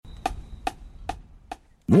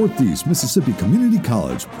Northeast Mississippi Community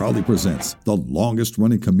College proudly presents the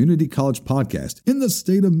longest-running community college podcast in the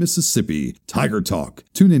state of Mississippi, TigerTalk.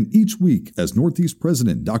 Tune in each week as Northeast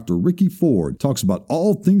President Dr. Ricky Ford talks about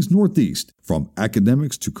all things Northeast, from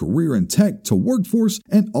academics to career and tech to workforce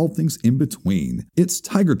and all things in between. It's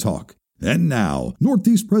TigerTalk. And now,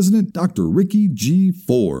 Northeast President Dr. Ricky G.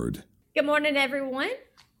 Ford. Good morning, everyone.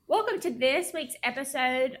 Welcome to this week's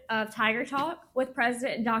episode of Tiger Talk with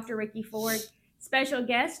President Dr. Ricky Ford, special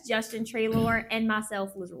guest Justin Treelor, and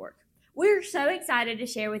myself, Liz Rourke. We're so excited to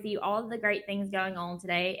share with you all of the great things going on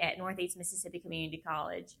today at Northeast Mississippi Community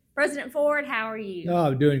College. President Ford, how are you? Oh,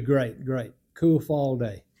 I'm doing great. Cool fall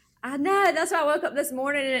day. I know. That's why I woke up this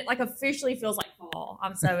morning and it officially feels like fall.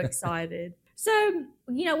 I'm so excited. So,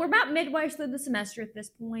 we're about midway through the semester at this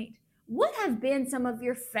point. What have been some of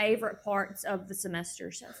your favorite parts of the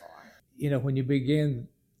semester so far? When you begin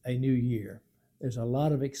a new year, there's a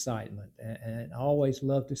lot of excitement, and I always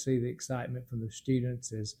love to see the excitement from the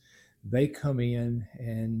students as they come in,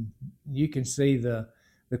 and you can see the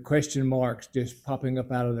question marks just popping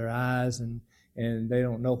up out of their eyes, and they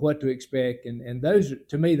don't know what to expect. And those,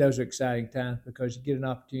 to me, those are exciting times because you get an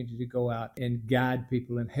opportunity to go out and guide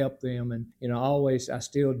people and help them. And, I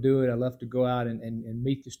still do it. I love to go out and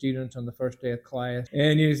meet the students on the first day of class.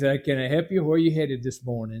 And you say, can I help you? Where are you headed this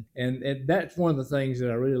morning? And that's one of the things that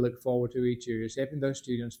I really look forward to each year is helping those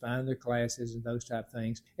students find their classes and those type of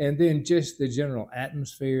things. And then just the general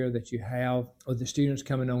atmosphere that you have of the students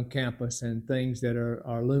coming on campus and things that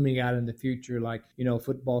are looming out in the future, like,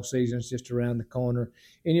 football season's just around the corner.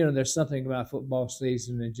 And, there's something about football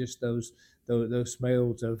season and just those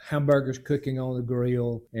smells of hamburgers cooking on the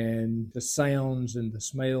grill and the sounds and the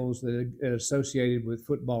smells that are associated with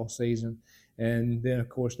football season. And then, of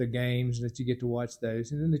course, the games that you get to watch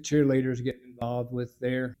those. And then the cheerleaders get involved with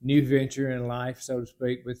their new venture in life, so to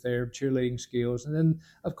speak, with their cheerleading skills. And then,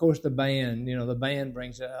 of course, the band. The band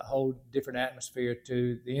brings a whole different atmosphere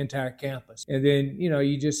to the entire campus. And then,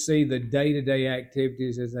 you just see the day-to-day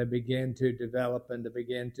activities as they begin to develop and to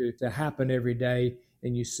begin to happen every day.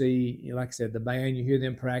 And you see, like I said, the band, you hear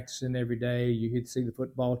them practicing every day. You see the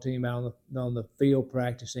football team out on the field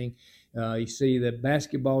practicing. You see the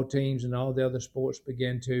basketball teams and all the other sports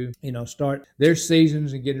begin to, start their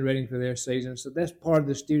seasons and getting ready for their season. So that's part of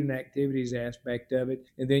the student activities aspect of it.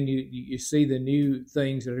 And then you see the new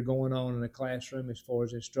things that are going on in the classroom as far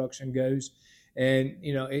as instruction goes. And,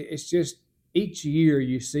 it's just each year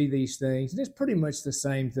you see these things. And it's pretty much the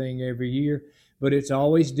same thing every year, but it's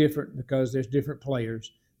always different because there's different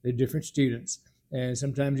players, there's different students. And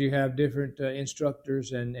sometimes you have different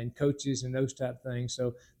instructors and coaches and those type of things.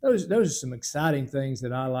 So those are some exciting things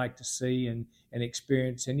that I like to see and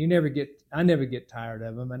experience. And I never get tired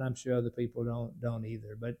of them, and I'm sure other people don't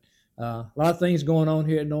either. But a lot of things going on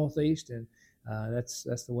here at Northeast, and that's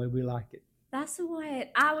the way we like it. That's the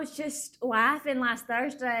way I was just laughing last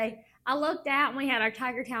Thursday. I looked out and we had our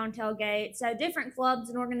Tiger Town tailgate. So different clubs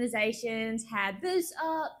and organizations had booths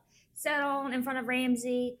up, set on in front of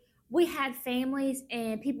Ramsey. We had families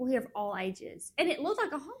and people here of all ages. And it looked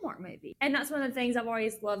like a Hallmark movie. And that's one of the things I've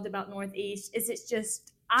always loved about Northeast is it's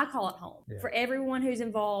just, I call it home. Yeah. For everyone who's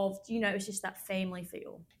involved, it's just that family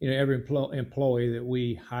feel. Every employee that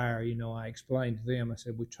we hire, I explained to them, I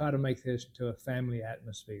said, we try to make this into a family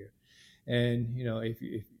atmosphere. And, if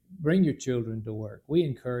you bring your children to work, we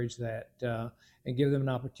encourage that and give them an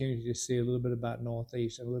opportunity to see a little bit about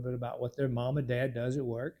Northeast, a little bit about what their mom and dad does at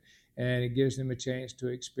work. And it gives them a chance to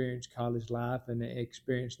experience college life and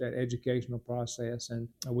experience that educational process. And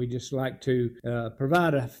we just like to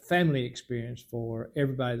provide a family experience for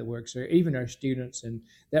everybody that works there, even our students. And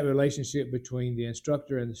that relationship between the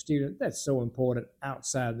instructor and the student, that's so important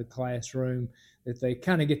outside the classroom, that they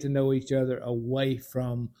kind of get to know each other away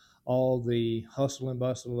from all the hustle and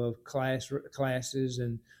bustle of classes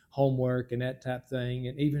and homework and that type of thing.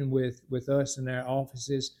 And even with us in our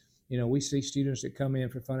offices, we see students that come in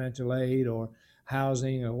for financial aid or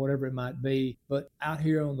housing or whatever it might be. But out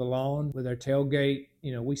here on the lawn with our tailgate,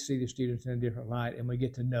 we see the students in a different light and we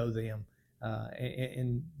get to know them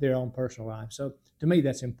in their own personal life. So to me,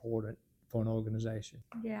 that's important for an organization.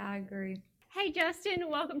 Yeah, I agree. Hey, Justin,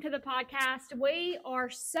 welcome to the podcast. We are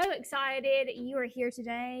so excited you are here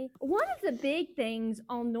today. One of the big things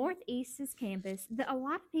on Northeast's campus that a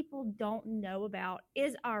lot of people don't know about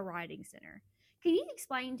is our Writing Center. Can you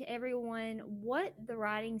explain to everyone what the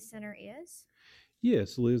Writing Center is?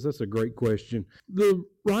 Yes, Liz, that's a great question. The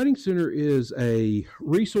Writing Center is a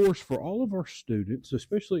resource for all of our students,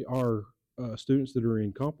 especially our students that are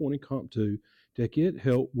in Comp 1 and Comp 2, to get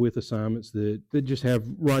help with assignments that just have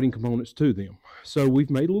writing components to them. So we've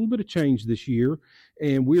made a little bit of change this year,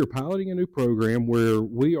 and we are piloting a new program where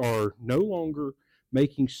we are no longer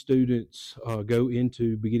making students go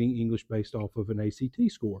into beginning English based off of an ACT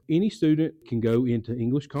score. Any student can go into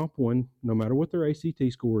English Comp 1, no matter what their ACT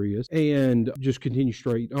score is, and just continue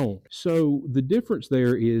straight on. So the difference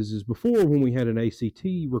there is before, when we had an ACT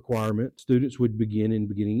requirement, students would begin in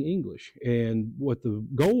beginning English. And what the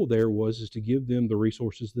goal there was is to give them the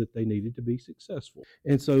resources that they needed to be successful.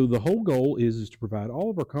 And so the whole goal is to provide all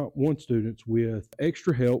of our Comp 1 students with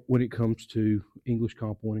extra help when it comes to English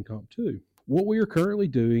Comp 1 and Comp 2. What we are currently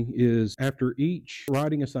doing is, after each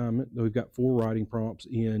writing assignment, we've got 4 writing prompts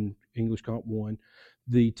in English Comp 1,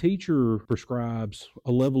 the teacher prescribes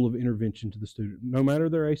a level of intervention to the student. No matter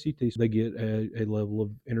their ACTs, they get a level of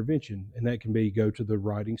intervention, and that can be go to the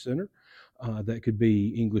writing center, that could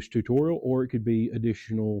be English tutorial, or it could be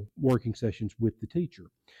additional working sessions with the teacher.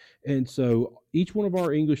 And so each one of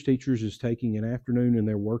our English teachers is taking an afternoon, and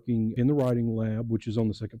they're working in the writing lab, which is on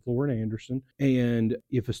the second floor in Anderson. And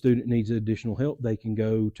if a student needs additional help, they can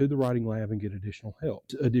go to the writing lab and get additional help.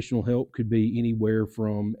 Additional help could be anywhere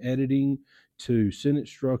from editing to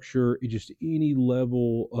sentence structure, just any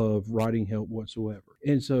level of writing help whatsoever.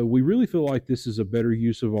 And so we really feel like this is a better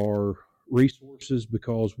use of our resources,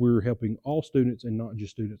 because we're helping all students and not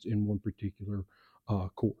just students in one particular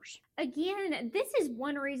course. Again, this is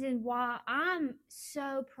one reason why I'm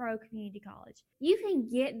so pro community college. You can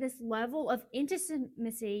get this level of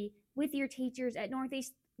intimacy with your teachers at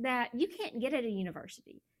Northeast that you can't get at a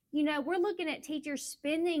university. You know, we're looking at teachers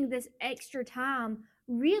spending this extra time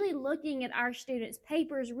really looking at our students'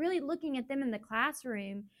 papers, really looking at them in the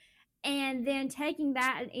classroom, and then taking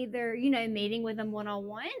that and either, meeting with them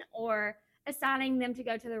one-on-one or assigning them to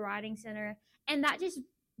go to the writing center. And that just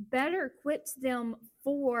better equips them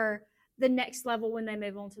for the next level when they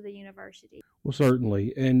move on to the university. Well,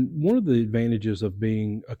 certainly. And one of the advantages of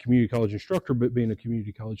being a community college instructor, but being a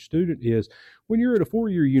community college student, is when you're at a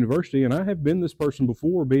 4-year university, and I have been this person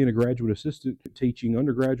before, being a graduate assistant teaching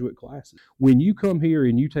undergraduate classes. When you come here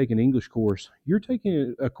and you take an English course, you're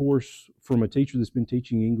taking a course from a teacher that's been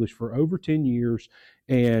teaching English for over 10 years.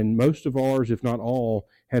 And most of ours, if not all,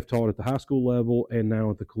 have taught at the high school level and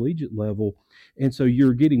now at the collegiate level. And so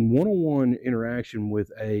you're getting one-on-one interaction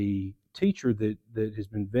with a teacher that has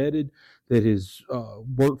been vetted, that has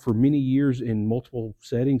worked for many years in multiple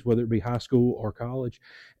settings, whether it be high school or college.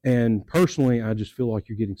 And personally, I just feel like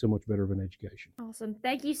you're getting so much better of an education. Awesome.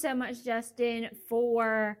 Thank you so much, Justin,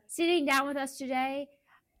 for sitting down with us today.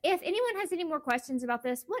 If anyone has any more questions about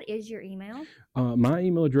this, what is your email? My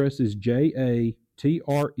email address is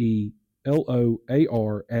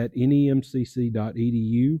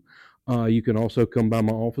jatreloar@nemcc.edu. You can also come by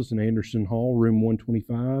my office in Anderson Hall, room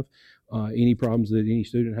 125. Any problems that any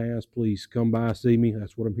student has, please come by, see me.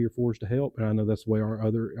 That's what I'm here for, is to help. And I know that's the way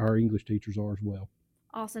our English teachers are as well.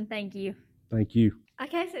 Awesome. Thank you. Thank you.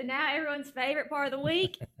 Okay, so now everyone's favorite part of the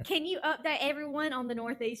week. Can you update everyone on the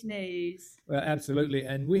Northeast news? Well, absolutely.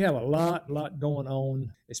 And we have a lot going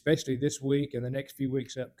on, especially this week and the next few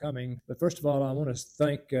weeks upcoming. But first of all, I want to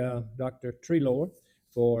thank Dr. Treloar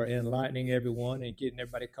for enlightening everyone and getting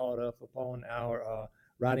everybody caught up upon our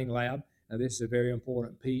writing lab. Now, this is a very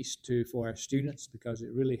important piece for our students, because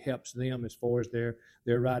it really helps them as far as their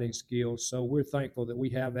writing skills. So we're thankful that we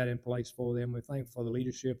have that in place for them. We're thankful for the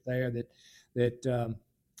leadership there that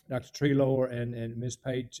Dr. Treloar and Ms.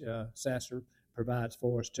 Paige Sasser provides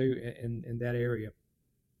for us too in that area.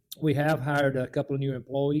 We have hired a couple of new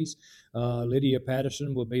employees. Lydia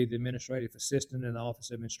Patterson will be the administrative assistant in the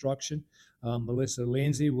Office of Instruction. Melissa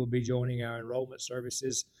Lindsay will be joining our enrollment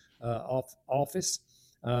services office.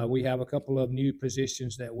 We have a couple of new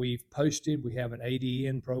positions that we've posted. We have an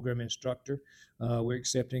ADN program instructor. We're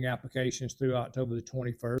accepting applications through October the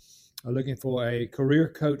 21st. Looking for a career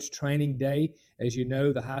coach training day. As you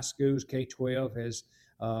know, the high schools, K-12, has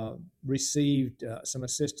received some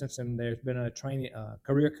assistance, and there's been a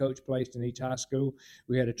career coach placed in each high school.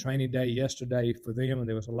 We had a training day yesterday for them, and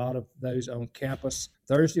there was a lot of those on campus.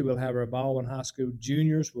 Thursday, we'll have our Baldwin High School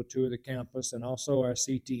juniors will tour the campus, and also our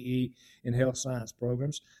CTE and health science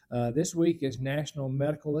programs. This week is National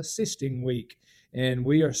Medical Assisting Week, and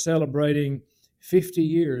we are celebrating 50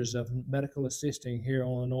 years of medical assisting here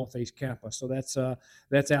on the Northeast campus. So that's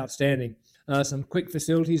outstanding. Some quick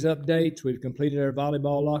facilities updates. We've completed our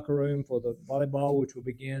volleyball locker room for the volleyball, which will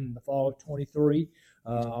begin in the fall of 23.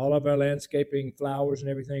 All of our landscaping, flowers, and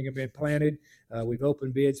everything have been planted. We've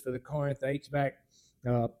opened bids for the Corinth HVAC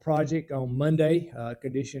project on Monday.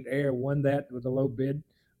 Conditioned Air won that with a low bid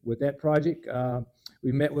with that project.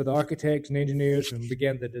 We met with architects and engineers and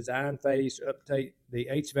began the design phase to update the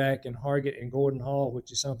HVAC in Hargett and Gordon Hall,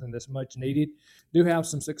 which is something that's much needed. Do have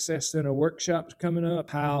some Success Center workshops coming up,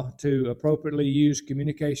 how to appropriately use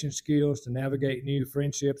communication skills to navigate new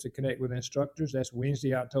friendships and connect with instructors. That's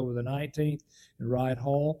Wednesday, October the 19th in Wright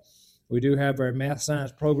Hall. We do have our math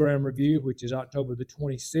science program review, which is October the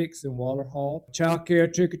 26th in Waller Hall. Child care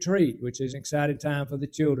trick or treat, which is an exciting time for the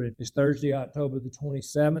children, is Thursday, October the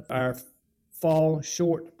 27th. Our fall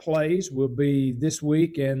short plays will be this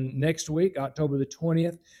week and next week, October the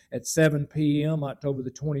 20th at 7 p.m., October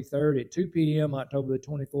the 23rd at 2 p.m., October the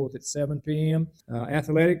 24th at 7 p.m.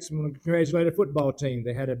 Athletics, I want to congratulate our football team.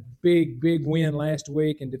 They had a big win last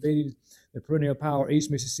week and defeated the perennial power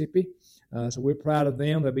East Mississippi. So we're proud of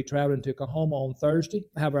them. They'll be traveling to Oklahoma on Thursday.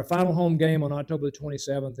 Have our final home game on October the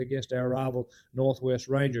 27th against our rival Northwest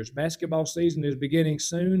Rangers. Basketball season is beginning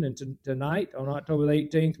soon, and tonight on October the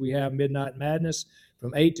 18th, we have Midnight Madness.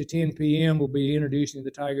 From 8 to 10 p.m., we'll be introducing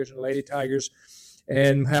the Tigers and Lady Tigers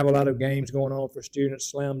and have a lot of games going on for students,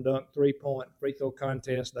 slam dunk, three-point, free throw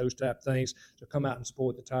contest, those type things. So come out and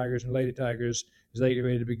support the Tigers and Lady Tigers as they get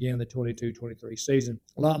ready to begin the 22-23 season.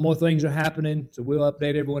 A lot more things are happening, so we'll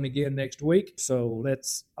update everyone again next week. So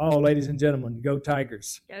let's all, ladies and gentlemen, go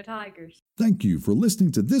Tigers. Go Tigers. Thank you for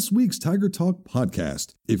listening to this week's Tiger Talk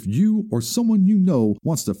podcast. If you or someone you know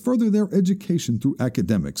wants to further their education through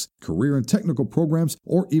academics, career and technical programs,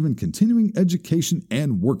 or even continuing education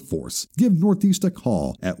and workforce, give Northeast a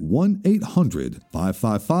call at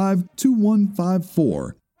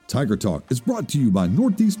 1-800-555-2154. Tiger Talk is brought to you by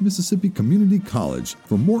Northeast Mississippi Community College.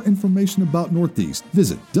 For more information about Northeast,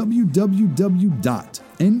 visit www.nemcc.edu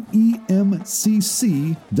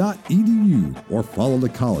or follow the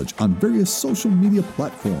college on various social media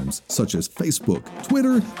platforms such as Facebook,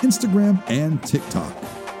 Twitter, Instagram, and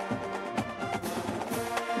TikTok.